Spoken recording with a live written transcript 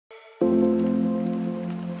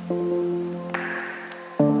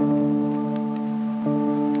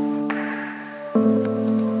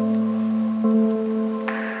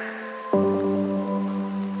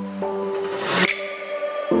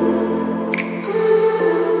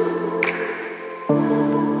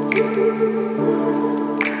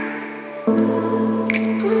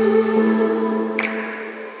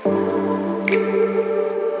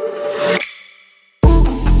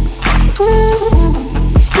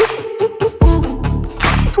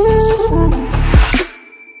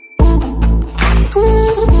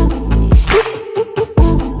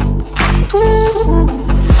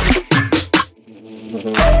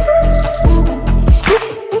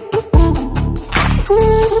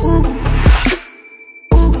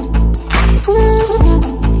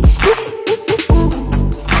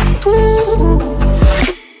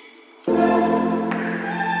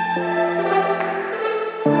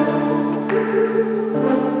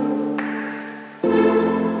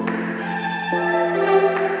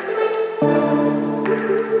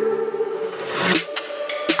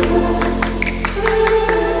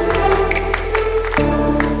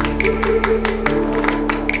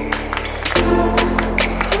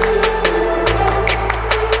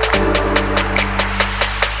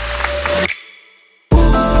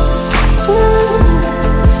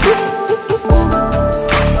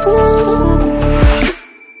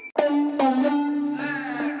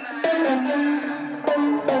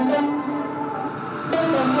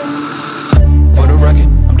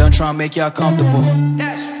done trying to make y'all comfortable.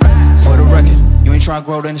 For the record, you ain't trying to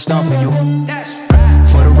grow, then it's done for you.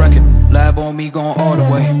 For the record, lab on me going all the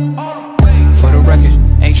way. For the record,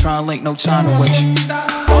 ain't trying to link, no time to waste. For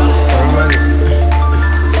the record,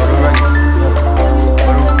 for the record, for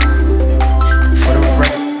the record, for the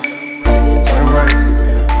record,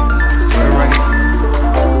 for the record,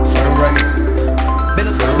 for the record.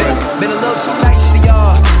 Been a little too nice for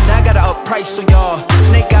y'all. Now I gotta up price on y'all.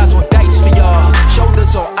 Snake eyes on dice for y'all.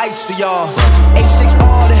 Shoulders on ice for y'all. A6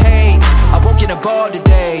 all the hate. I won't get a ball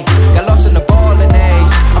today. Got lost in the ball and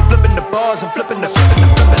A's. I'm flipping the bars, I'm flipping the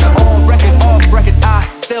on record, off record. I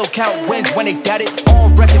still count wins when they got it.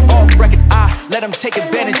 On record, off record. I let them take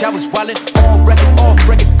advantage. I was wildin'. On record, off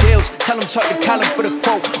record deals. Tell them talk to Colin for the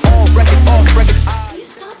quote. On record, off record. Can you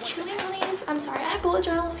stop chewing on these? I'm sorry, I have bullet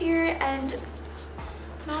journals here and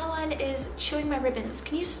Madeline is chewing my ribbons.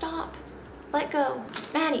 Can you stop? Let go.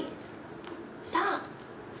 Maddie, stop.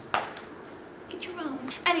 Get your own.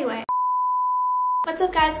 Anyway. What's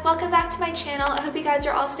up guys, welcome back to my channel. I hope you guys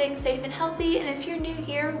are all staying safe and healthy, and if you're new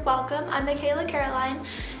here, welcome. I'm Michaela Caroline,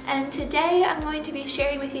 and today I'm going to be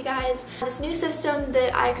sharing with you guys this new system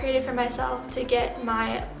that I created for myself to get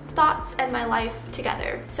my thoughts and my life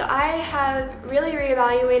together. So I have really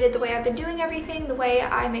reevaluated the way I've been doing everything, the way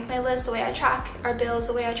I make my list, the way I track our bills,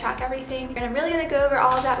 the way I track everything. And I'm really gonna go over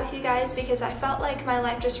all of that with you guys because I felt like my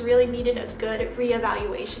life just really needed a good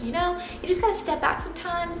reevaluation. You know, you just gotta step back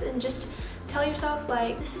sometimes and just tell yourself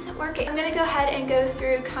like, this isn't working. I'm gonna go ahead and go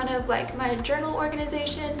through kind of like my journal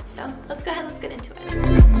organization. So let's go ahead, let's get into it.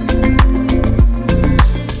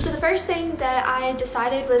 So the first thing that I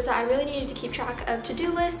decided was that I really needed to keep track of to-do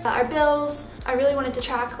lists, our bills. I really wanted to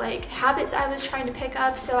track like habits I was trying to pick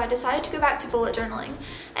up, so I decided to go back to bullet journaling.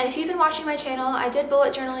 And if you've been watching my channel, I did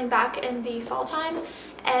bullet journaling back in the fall time,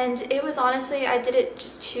 and it was honestly, I did it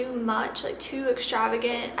just too much, like too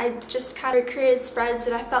extravagant. I just kind of created spreads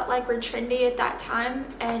that I felt like were trendy at that time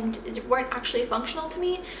and weren't actually functional to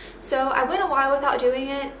me. So I went a while without doing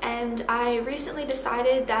it, and I recently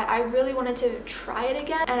decided that I really wanted to try it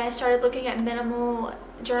again, and I started looking at minimal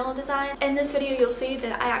journal design. In this video you'll see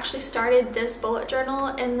that I actually started this bullet journal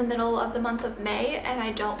in the middle of the month of May, and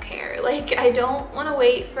I don't care. Like, I don't want to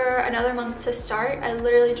wait for another month to start. I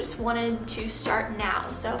literally just wanted to start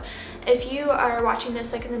now. So if you are watching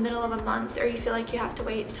this like in the middle of a month, or you feel like you have to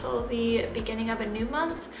wait until the beginning of a new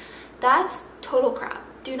month, that's total crap.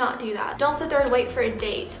 Do not do that. Don't sit there and wait for a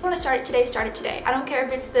date. If you want to start it today, start it today. I don't care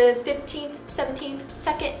if it's the 15th, 17th,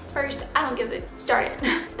 2nd, 1st, I don't give a start it.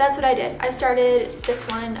 That's what I did. I started this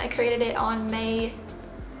one. I created it on May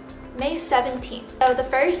 17th. So the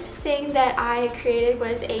first thing that I created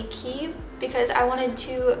was a key because I wanted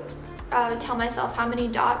to tell myself how many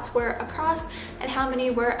dots were across and how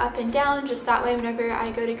many were up and down, just that way whenever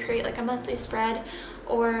I go to create like a monthly spread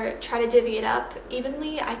or try to divvy it up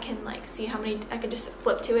evenly, I can like see how many, I can just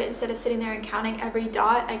flip to it instead of sitting there and counting every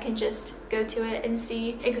dot. I can just go to it and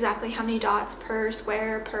see exactly how many dots per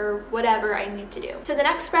square, per whatever I need to do. So the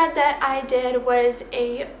next spread that I did was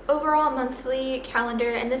a overall monthly calendar,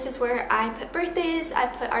 and this is where I put birthdays, I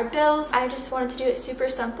put our bills. I just wanted to do it super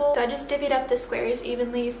simple. So I just divvied up the squares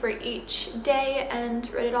evenly for each day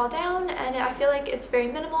and wrote it all down, and I feel like it's very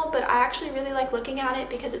minimal, but I actually really like looking at it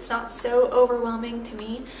because it's not so overwhelming to me.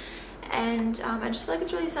 And I just feel like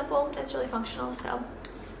it's really simple, it's really functional, so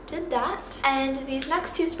did that. And these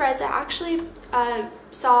next two spreads I actually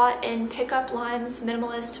saw in Pickup Lime's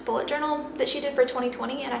Minimalist bullet journal that she did for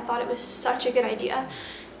 2020, and I thought it was such a good idea.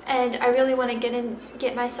 And I really want to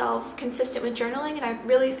get myself consistent with journaling, and I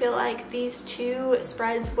really feel like these two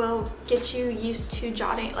spreads will get you used to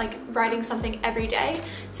jotting, like writing something every day,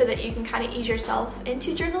 so that you can kind of ease yourself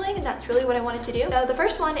into journaling, and that's really what I wanted to do. So the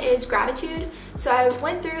first one is gratitude. So I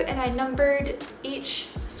went through and I numbered each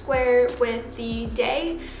square with the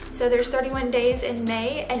day. So there's 31 days in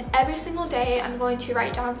May, and every single day I'm going to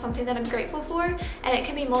write down something that I'm grateful for, and it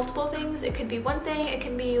can be multiple things. It could be one thing, it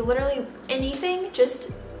can be literally anything. Just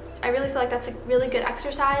I really feel like that's a really good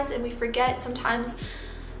exercise, and we forget sometimes,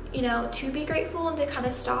 you know, to be grateful and to kind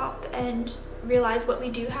of stop and realize what we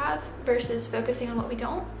do have versus focusing on what we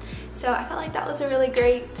don't. So I felt like that was a really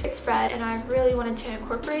great spread, and I really wanted to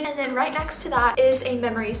incorporate it. And then right next to that is a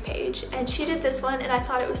memories page, and she did this one, and I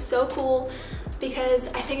thought it was so cool because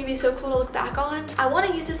I think it'd be so cool to look back on. I want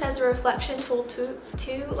to use this as a reflection tool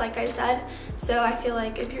too, like I said. So I feel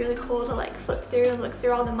like it'd be really cool to like flip through and look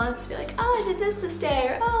through all the months, be like, oh, I did this day,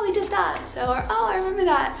 or oh, we did that, so, or oh, I remember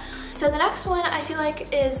that. So the next one I feel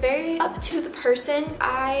like is very up to the person.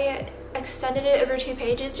 I extended it over 2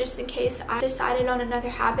 pages just in case I decided on another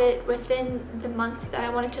habit within the month that I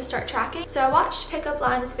wanted to start tracking. So I watched Pickup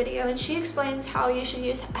Lime's video, and she explains how you should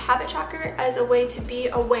use a habit tracker as a way to be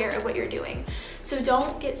aware of what you're doing. So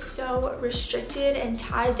don't get so restricted and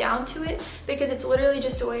tied down to it, because it's literally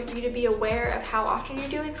just a way for you to be aware of how often you're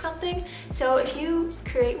doing something. So if you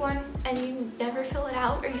create one and you never fill it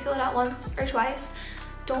out, or you fill it out once or twice,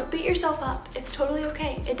 don't beat yourself up. It's totally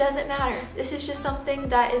okay. It doesn't matter. This is just something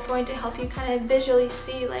that is going to help you kind of visually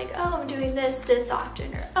see, like, oh, I'm doing this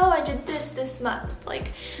often, or oh, I did this month.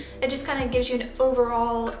 Like, it just kind of gives you an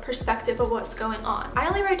overall perspective of what's going on. I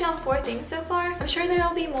only wrote down 4 things so far. I'm sure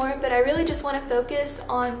there'll be more, but I really just want to focus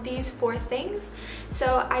on these 4 things.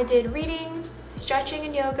 So I did reading, stretching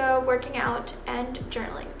and yoga, working out, and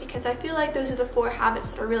journaling, because I feel like those are the 4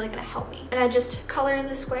 habits that are really going to help me. And I just color in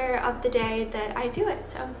the square of the day that I do it.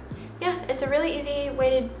 So yeah, it's a really easy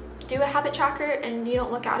way to do a habit tracker, and you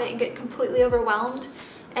don't look at it and get completely overwhelmed.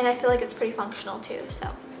 And I feel like it's pretty functional too. So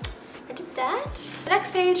I did that. The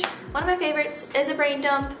next page, one of my favorites, is a brain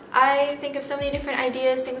dump. I think of so many different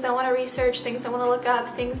ideas, things I want to research, things I want to look up,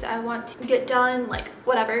 things I want to get done, like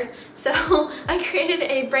whatever. So I created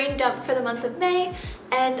a brain dump for the month of May,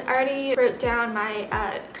 and I already wrote down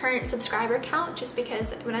my current subscriber count, just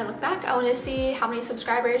because when I look back, I want to see how many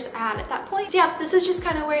subscribers I had at that point. So yeah, this is just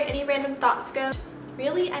kind of where any random thoughts go.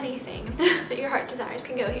 Really anything that your heart desires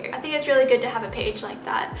can go here. I think it's really good to have a page like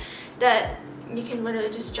that you can literally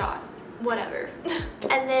just jot whatever.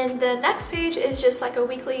 And then the next page is just like a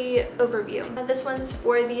weekly overview. This one's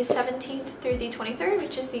for the 17th through the 23rd,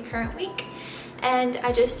 which is the current week. And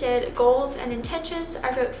I just did goals and intentions.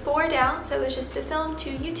 I wrote 4 down, so it was just to film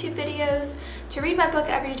 2 YouTube videos, to read my book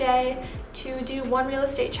every day, to do 1 real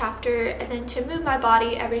estate chapter, and then to move my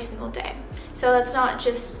body every single day. So that's not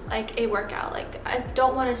just like a workout. Like, I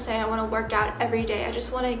don't want to say I want to work out every day. I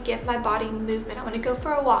just want to give my body movement. I want to go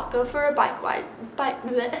for a walk, go for a bike ride,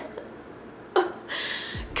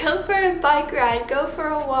 go for a bike ride, go for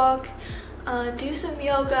a walk, do some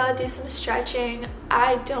yoga, do some stretching.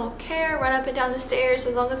 I don't care, run up and down the stairs.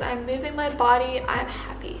 As long as I'm moving my body, I'm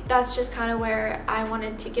happy. That's just kind of where I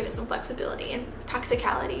wanted to give it some flexibility and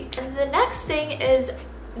practicality. And the next thing is,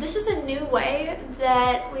 this is a new way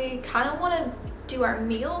that we kind of want to do our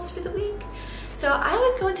meals for the week. So I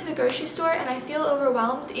always go into the grocery store and I feel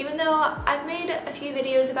overwhelmed, even though I've made a few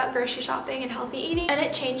videos about grocery shopping and healthy eating, and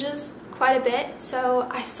it changes quite a bit. So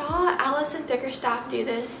I saw Allison Bickerstaff do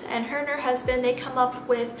this, and her husband, they come up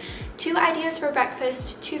with 2 ideas for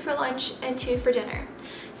breakfast, 2 for lunch, and 2 for dinner.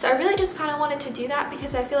 So I really just kind of wanted to do that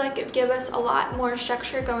because I feel like it would give us a lot more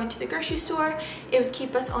structure going to the grocery store. It would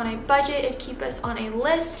keep us on a budget, it would keep us on a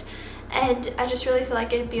list, and I just really feel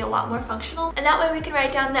like it'd be a lot more functional. And that way we can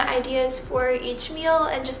write down the ideas for each meal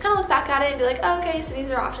and just kind of look back at it and be like, oh, okay, so these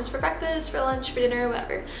are options for breakfast, for lunch, for dinner,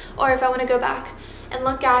 whatever. Or if I want to go back and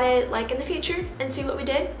look at it like in the future and see what we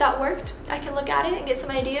did that worked, I can look at it and get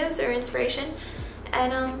some ideas or inspiration.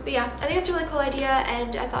 And but yeah, I think it's a really cool idea,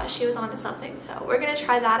 and I thought she was onto something, so we're gonna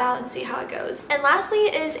try that out and see how it goes. And lastly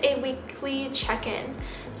is a weekly check-in.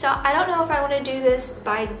 So I don't know if I want to do this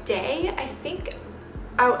by day. I think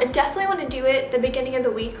I definitely want to do it the beginning of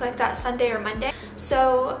the week, like that Sunday or Monday.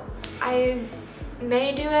 So I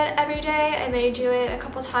may do it every day, I may do it a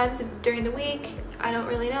couple times during the week, I don't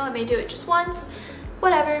really know. I may do it just once,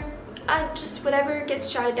 whatever. Whatever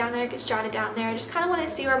gets jotted down there gets jotted down there. I just kind of want to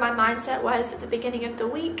see where my mindset was at the beginning of the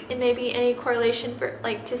week, and maybe any correlation for,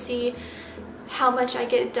 like, to see how much I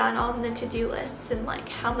get done on the to-do lists, and like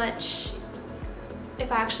how much,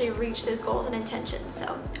 if I actually reach those goals and intentions. So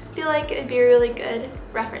I feel like it would be a really good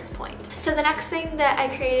reference point. So the next thing that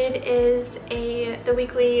I created is the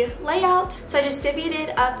weekly layout. So I just divvied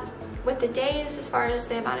it up with the days as far as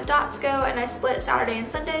the amount of dots go, and I split Saturday and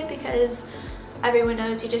Sunday because everyone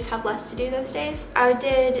knows you just have less to do those days. I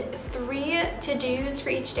did 3 to-dos for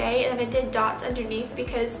each day, and then I did dots underneath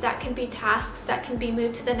because that can be tasks that can be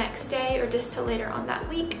moved to the next day or just to later on that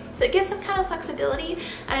week. So it gives some kind of flexibility.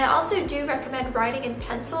 And I also do recommend writing in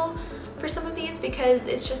pencil for some of these because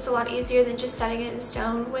it's just a lot easier than just setting it in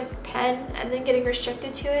stone with pen and then getting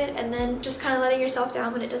restricted to it and then just kind of letting yourself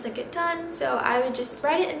down when it doesn't get done. So I would just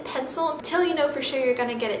write it in pencil until you know for sure you're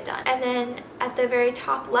gonna get it done. And then at the very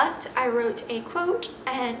top left, I wrote a quote,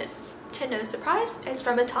 and to no surprise, it's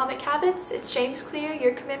from Atomic Habits. It's James Clear,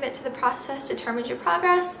 your commitment to the process determines your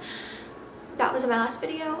progress. That was in my last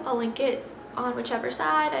video. I'll link it on whichever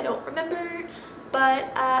side, I don't remember.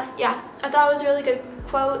 But yeah, I thought it was a really good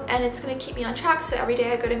quote, and it's going to keep me on track. So every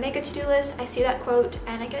day I go to make a to-do list, I see that quote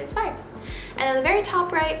and I get inspired. And on the very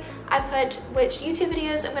top right, I put which YouTube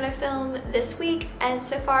videos I'm going to film this week, and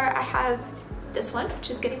so far I have this one, which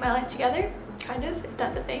is Getting My Life Together, kind of, if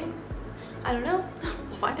that's a thing. I don't know,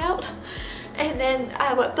 we'll find out. And then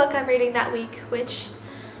what book I'm reading that week, which,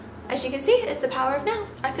 as you can see, is The Power of Now.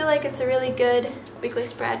 I feel like it's a really good weekly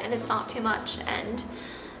spread, and it's not too much, and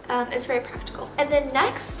it's very practical. And then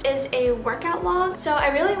next is a workout log. So I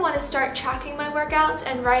really want to start tracking my workouts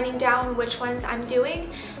and writing down which ones I'm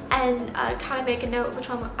doing, and kind of make a note of which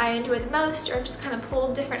one I enjoy the most, or just kind of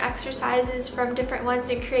pull different exercises from different ones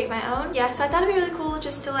and create my own. Yeah, so I thought it'd be really cool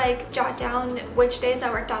just to like jot down which days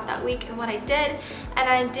I worked out that week and what I did. And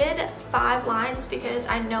I did 5 lines because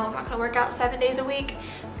I know I'm not gonna work out 7 days a week.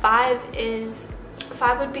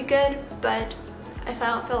 5 would be good, but if I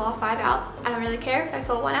don't fill all 5 out, I don't really care. If I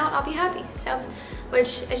fill 1 out, I'll be happy. So,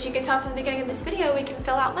 which, as you can tell from the beginning of this video, we can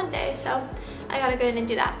fill out Monday. So I gotta go in and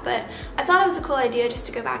do that. But I thought it was a cool idea just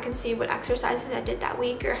to go back and see what exercises I did that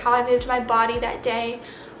week, or how I moved my body that day,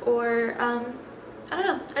 or I don't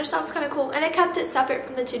know, I just thought it was kind of cool. And I kept it separate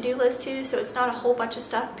from the to-do list too, so it's not a whole bunch of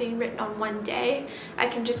stuff being written on one day. I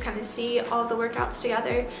can just kind of see all the workouts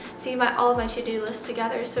together, see all of my to-do lists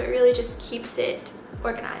together, so it really just keeps it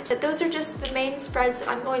organized. But those are just the main spreads that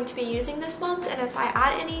I'm going to be using this month, and if I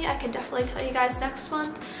add any, I can definitely tell you guys next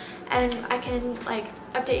month, and I can like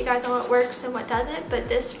update you guys on what works and what doesn't. But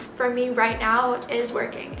this for me right now is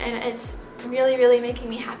working, and it's really making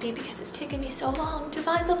me happy because it's taken me so long to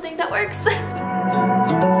find something that works.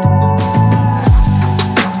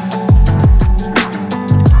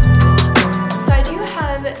 So I do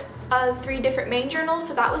have 3 different main journals.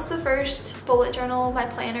 So that was the first bullet journal, my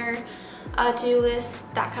planner, to-do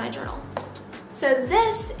list, that kind of journal. So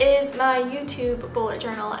this is my YouTube bullet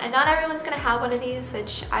journal, and not everyone's gonna have one of these,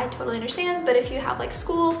 which I totally understand, but if you have like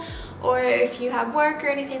school or if you have work or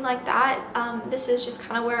anything like that, this is just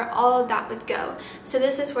kind of where all of that would go. So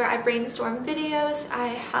this is where I brainstorm videos, I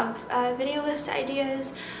have video list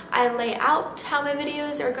ideas, I lay out how my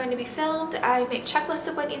videos are going to be filmed, I make checklists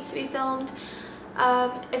of what needs to be filmed.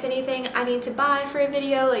 If anything I need to buy for a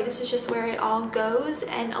video, like this is just where it all goes.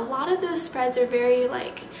 And a lot of those spreads are very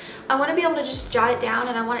like, I want to be able to just jot it down,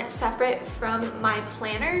 and I want it separate from my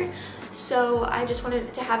planner, so I just wanted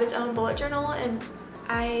it to have its own bullet journal, and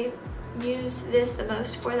I used this the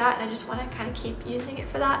most for that, and I just want to kind of keep using it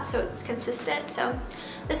for that so it's consistent. So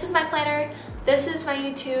this is my planner, this is my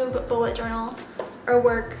YouTube bullet journal, or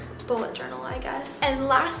work bullet journal, I guess. And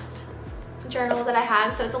last journal that I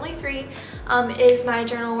have, so it's only 3, is my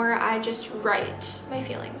journal where I just write my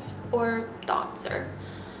feelings or thoughts or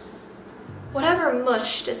whatever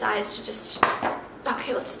mush decides to just,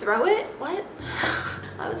 okay, let's throw it. What?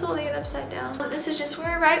 I was holding it upside down. This is just where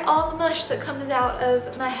I write all the mush that comes out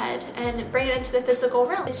of my head and bring it into the physical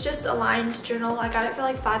realm. It's just a lined journal. I got it for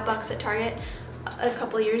like $5 at Target a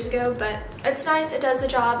couple years ago, but it's nice, it does the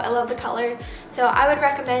job. I love the color, so I would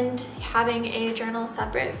recommend having a journal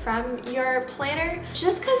separate from your planner,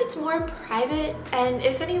 just because it's more private. And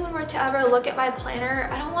if anyone were to ever look at my planner,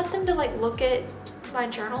 I don't want them to like look at my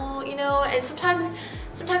journal, you know. And sometimes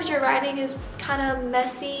your writing is kind of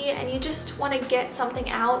messy and you just want to get something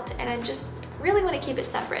out, and I just really want to keep it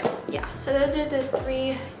separate. Yeah, so those are the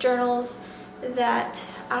 3 journals that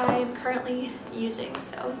I'm currently using.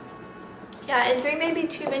 So yeah, and 3 may be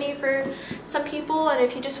too many for some people, and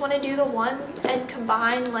if you just want to do the one and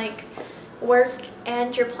combine like work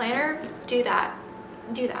and your planner, do that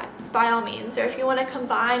by all means. Or if you want to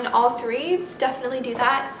combine all 3, definitely do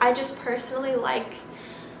that. I just personally like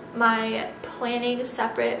my planning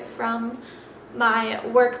separate from my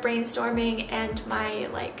work brainstorming and my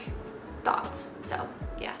like thoughts. So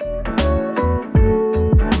yeah.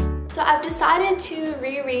 So I've decided to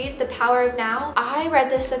reread The Power of Now. I read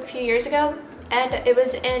this a few years ago, and it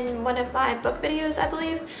was in one of my book videos, I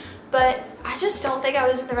believe, but I just don't think I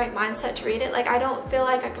was in the right mindset to read it. Like, I don't feel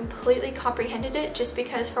like I completely comprehended it, just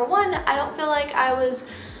because, for one, I don't feel like I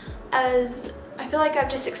feel like I've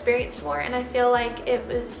just experienced more, and I feel like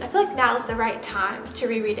now is the right time to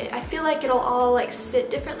reread it. I feel like it'll all like sit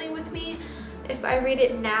differently with me if I read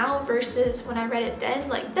it now versus when I read it then.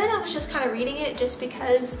 Like, then I was just kind of reading it just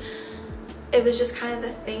because it was just kind of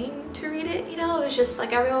the thing to read it, you know. It was just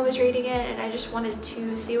like everyone was reading it, and I just wanted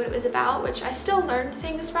to see what it was about, which I still learned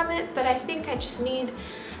things from it, but I think I need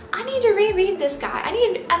to reread this guy. I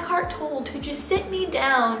need Eckhart Tolle to just sit me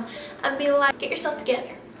down and be like, get yourself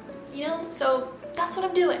together, you know? So that's what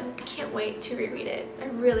I'm doing. I can't wait to reread it. I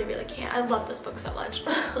really can't. I love this book so much.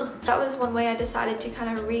 That was one way I decided to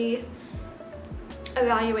kind of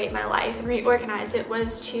evaluate my life and reorganize it,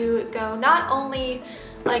 was to go not only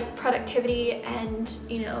like productivity and,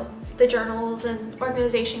 you know, the journals and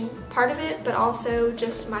organization part of it, but also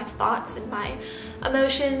just my thoughts and my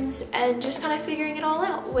emotions and just kind of figuring it all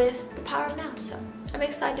out with the power of now. So I'm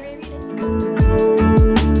excited to reread it.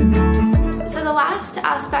 So the last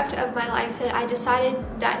aspect of my life that I decided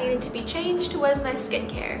that needed to be changed was my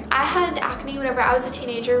skincare. I had acne whenever I was a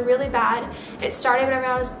teenager, really bad. It started whenever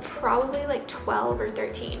I was probably like 12 or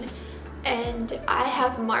 13. And I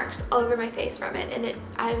have marks all over my face from it, and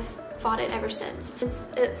I've fought it ever since.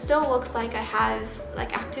 It still looks like I have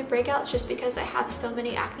like active breakouts just because I have so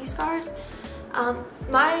many acne scars.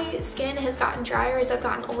 My skin has gotten drier as I've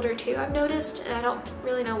gotten older too, I've noticed, and I don't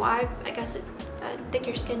really know why. I guess I think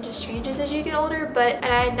your skin just changes as you get older, and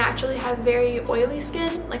I naturally have very oily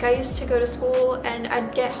skin. Like, I used to go to school and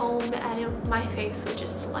I'd get home and my face would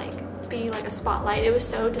just like be like a spotlight. It was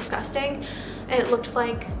so disgusting, and it looked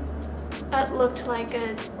like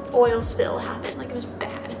an oil spill happened. Like, it was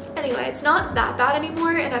bad. Anyway, it's not that bad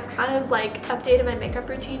anymore, and I've kind of like updated my makeup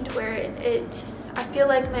routine to where I feel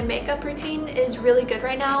like my makeup routine is really good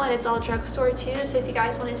right now, and it's all drugstore too. So if you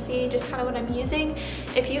guys want to see just kind of what I'm using,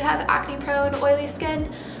 if you have acne prone oily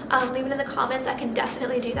skin, leave it in the comments. I can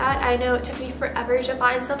definitely do that. I know it took me forever to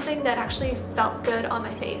find something that actually felt good on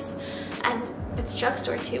my face, and it's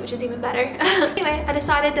drugstore too, which is even better. Anyway, I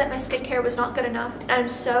decided that my skincare was not good enough. I'm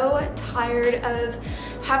so tired of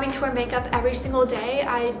having to wear makeup every single day.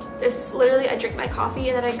 It's literally, I drink my coffee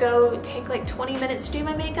and then I go take like 20 minutes to do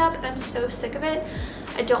my makeup, and I'm so sick of it.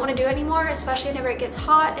 I don't want to do it anymore, especially whenever it gets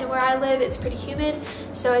hot, and where I live it's pretty humid,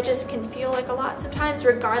 so it just can feel like a lot sometimes,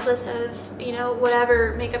 regardless of, you know,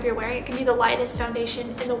 whatever makeup you're wearing. It can be the lightest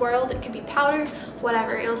foundation in the world, it can be powder,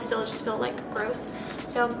 whatever, it'll still just feel like gross.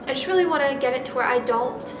 So I just really want to get it to where I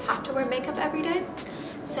don't have to wear makeup every day.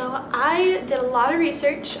 So I did a lot of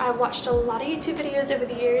research. I watched a lot of YouTube videos over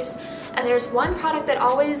the years, and there's one product that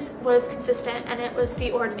always was consistent, and it was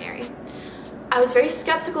The Ordinary. I was very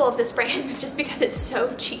skeptical of this brand just because it's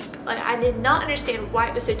so cheap. Like, I did not understand why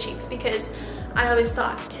it was so cheap, because I always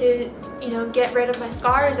thought to, you know, get rid of my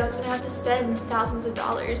scars, I was gonna have to spend thousands of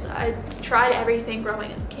dollars. I tried everything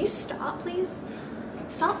growing up. Can you stop, please?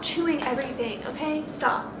 Stop chewing everything, okay?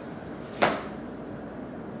 Stop.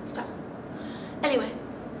 Stop. Anyway,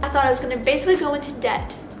 I thought I was gonna basically go into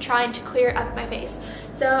debt trying to clear up my face.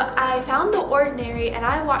 So I found The Ordinary, and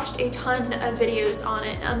I watched a ton of videos on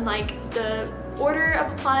it, on like the order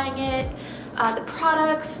of applying it, the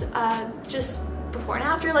products, just before and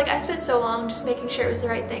after. Like, I spent so long just making sure it was the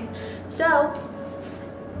right thing. So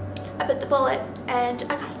I bit the bullet and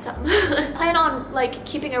I got some. I plan on like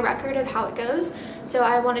keeping a record of how it goes, so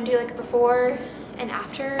I want to do like a before and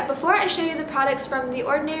after. Before I show you the products from The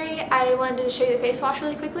Ordinary, I wanted to show you the face wash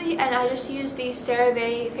really quickly, and I just used the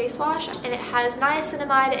CeraVe face wash, and it has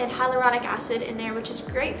niacinamide and hyaluronic acid in there, which is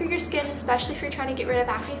great for your skin, especially if you're trying to get rid of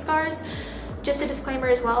acne scars. Just a disclaimer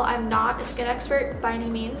as well, I'm not a skin expert by any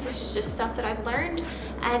means. This is just stuff that I've learned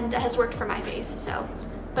and that has worked for my face. So,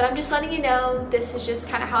 but I'm just letting you know, this is just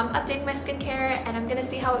kind of how I'm updating my skincare, and I'm gonna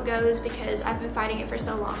see how it goes because I've been fighting it for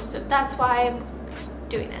so long. So that's why I'm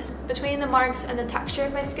doing this. Between the marks and the texture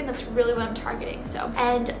of my skin, that's really what I'm targeting. So,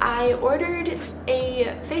 and I ordered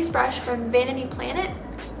a face brush from Vanity Planet.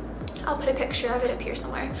 I'll put a picture of it up here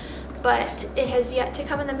somewhere, but it has yet to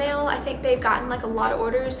come in the mail. I think they've gotten like a lot of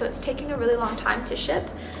orders, so it's taking a really long time to ship.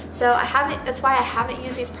 So that's why I haven't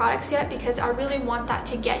used these products yet, because I really want that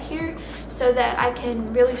to get here so that I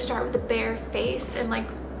can really start with a bare face and like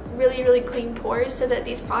really clean pores, so that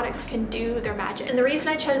these products can do their magic. And the reason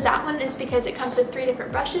I chose that one is because it comes with 3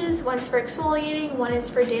 different brushes. One's for exfoliating, one is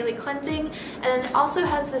for daily cleansing, and then it also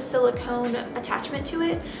has the silicone attachment to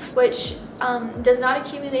it, which does not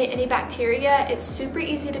accumulate any bacteria. It's super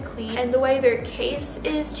easy to clean, and the way their case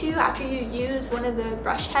is too, after you use one of the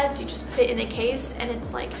brush heads, you just put it in the case, and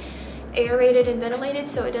it's like aerated and ventilated,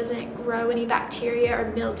 so it doesn't grow any bacteria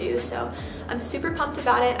or mildew. So I'm super pumped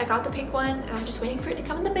about it. I got the pink one, and I'm just waiting for it to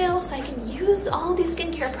come in the mail so I can use all these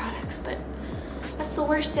skincare products. But that's the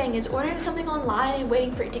worst thing, is ordering something online and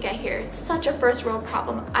waiting for it to get here. It's such a first world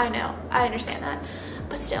problem. I know, I understand that,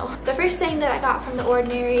 but still. The first thing that I got from The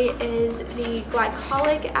Ordinary is the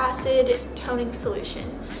glycolic acid toning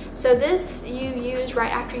solution. So this you use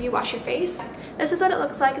right after you wash your face. This is what it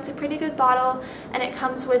looks like. It's a pretty good bottle, and it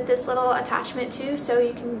comes with this little attachment too, so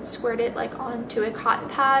you can squirt it like onto a cotton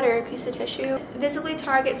pad or a piece of tissue. It visibly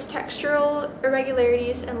targets textural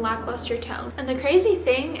irregularities and lackluster tone. And the crazy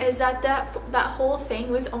thing is that that whole thing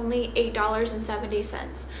was only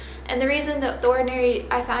 $8.70. And the reason that The Ordinary,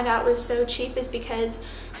 I found out, was so cheap is because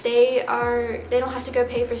they don't have to go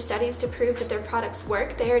pay for studies to prove that their products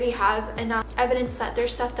work. They already have enough evidence that their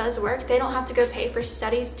stuff does work. They don't have to go pay for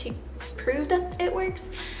studies to prove that it works.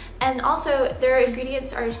 And also their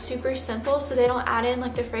ingredients are super simple, so they don't add in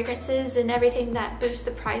like the fragrances and everything that boosts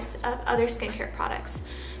the price of other skincare products.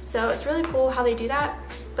 So it's really cool how they do that.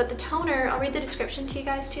 But the toner, I'll read the description to you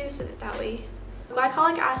guys too, so that way.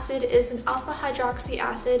 Glycolic acid is an alpha hydroxy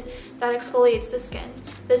acid that exfoliates the skin.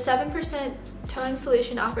 The 7% toning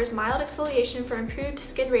solution offers mild exfoliation for improved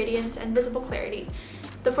skin radiance and visible clarity.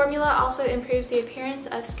 The formula also improves the appearance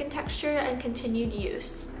of skin texture and continued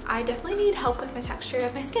use. I definitely need help with my texture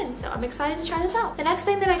of my skin, so I'm excited to try this out. The next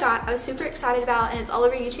thing that I got, I was super excited about, and it's all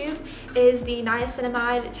over YouTube, is the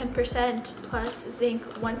niacinamide 10% plus zinc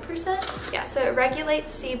 1%. Yeah, so it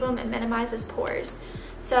regulates sebum and minimizes pores.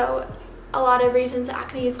 So a lot of reasons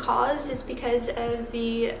acne is caused is because of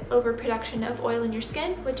the overproduction of oil in your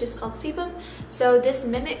skin, which is called sebum. So this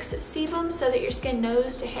mimics sebum so that your skin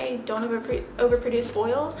knows to, hey, don't overproduce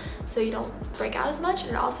oil so you don't break out as much,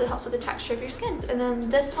 and it also helps with the texture of your skin. And then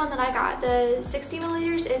this one that I got, the 60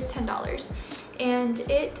 milliliters, is $10. And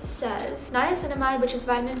it says, niacinamide, which is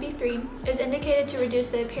vitamin B3, is indicated to reduce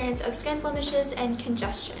the appearance of skin blemishes and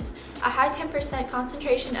congestion. A high 10%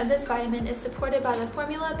 concentration of this vitamin is supported by the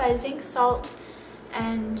formula by zinc salt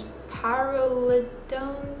and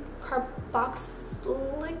pyrrolidone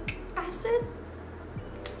carboxylic acid.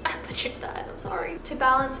 I butchered that, I'm sorry. To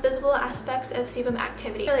balance visible aspects of sebum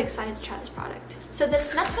activity. I'm really excited to try this product. So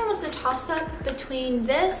this next one was a toss-up between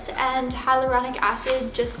this and hyaluronic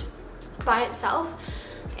acid just by itself,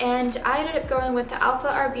 and I ended up going with the alpha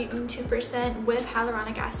arbutin 2% with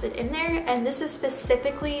hyaluronic acid in there, and this is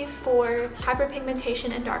specifically for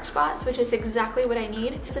hyperpigmentation and dark spots, which is exactly what I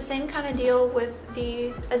need. It's the same kind of deal with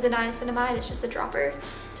as the niacinamide, it's just a dropper.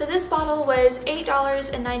 So this bottle was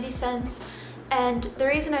 $8.90, and the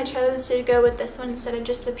reason I chose to go with this one instead of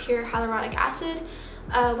just the pure hyaluronic acid,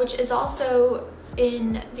 which is also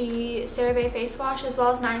in the CeraVe face wash as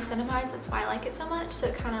well as niacinamides, that's why I like it so much, so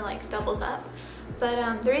it kind of like doubles up.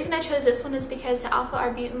 But the reason I chose this one is because the alpha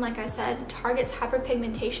arbutin, like I said, targets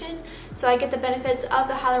hyperpigmentation, so I get the benefits of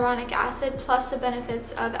the hyaluronic acid plus the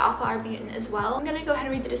benefits of alpha arbutin as well. I'm gonna go ahead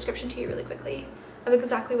and read the description to you really quickly of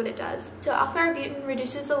exactly what it does. So alpha arbutin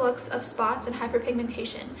reduces the looks of spots and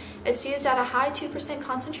hyperpigmentation. It's used at a high 2%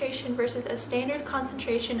 concentration versus a standard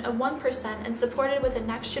concentration of 1% and supported with a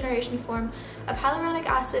next generation form of hyaluronic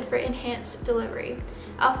acid for enhanced delivery.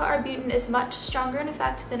 Alpha arbutin is much stronger in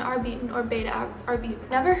effect than arbutin or beta arbutin.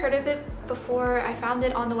 Never heard of it before I found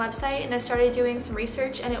it on the website, and I started doing some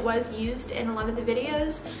research, and it was used in a lot of the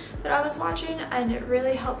videos that I was watching, and it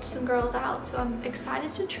really helped some girls out, so I'm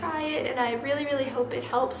excited to try it, and I really hope it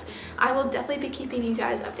helps. I will definitely be keeping you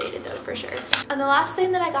guys updated though, for sure. And the last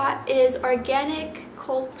thing that I got is organic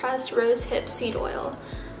cold pressed rose hip seed oil.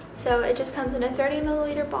 So it just comes in a 30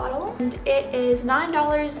 milliliter bottle, and it is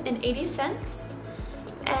 $9.80.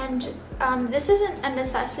 And this isn't a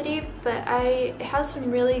necessity, but it has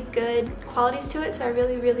some really good qualities to it, so I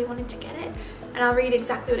really wanted to get it. And I'll read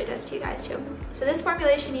exactly what it does to you guys too. So this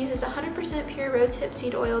formulation uses 100% pure rosehip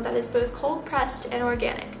seed oil that is both cold pressed and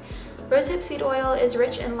organic. Rosehip seed oil is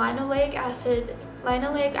rich in linoleic acid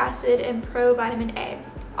and provitamin A,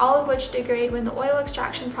 all of which degrade when the oil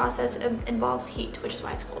extraction process involves heat, which is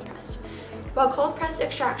why it's cold pressed. While cold pressed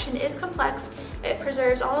extraction is complex, it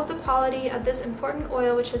preserves all of the quality of this important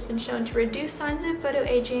oil, which has been shown to reduce signs of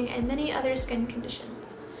photoaging and many other skin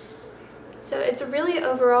conditions. So it's really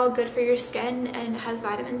overall good for your skin and has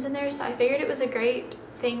vitamins in there, so I figured it was a great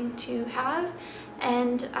thing to have,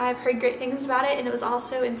 and I've heard great things about it, and it was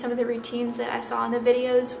also in some of the routines that I saw in the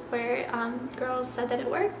videos where girls said that it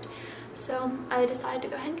worked, so I decided to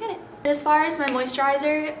go ahead and get it. And as far as my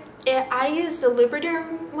moisturizer, I use the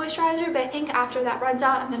Lubriderm moisturizer, but I think after that runs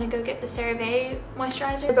out, I'm going to go get the CeraVe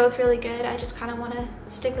moisturizer. They're both really good. I just kind of want to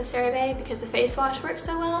stick with CeraVe because the face wash works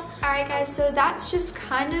so well. Alright guys, so that's just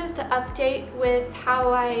kind of the update with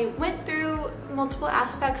how I went through multiple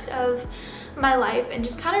aspects of my life and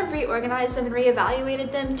just kind of reorganized them and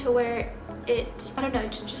reevaluated them to where I don't know,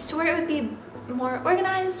 just to where it would be more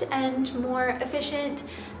organized and more efficient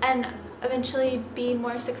and eventually be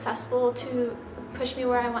more successful to push me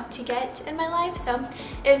where I want to get in my life. So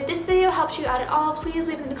if this video helped you out at all, please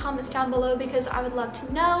leave it in the comments down below because I would love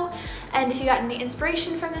to know. And if you got any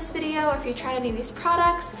inspiration from this video or if you tried any of these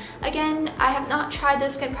products, again, I have not tried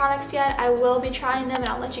those skin products yet. I will be trying them and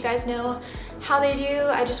I'll let you guys know how they do.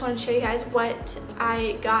 I just wanted to show you guys what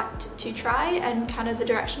I got to try and kind of the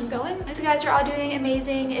direction I'm going. I hope you guys are all doing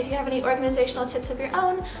amazing. If you have any organizational tips of your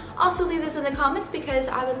own, also leave those in the comments because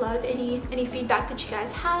I would love any feedback that you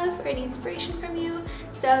guys have or any inspiration from you.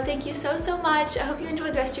 So thank you so much. I hope you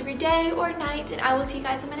enjoy the rest of your day or night, and I will see you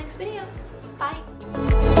guys in my next video. Bye.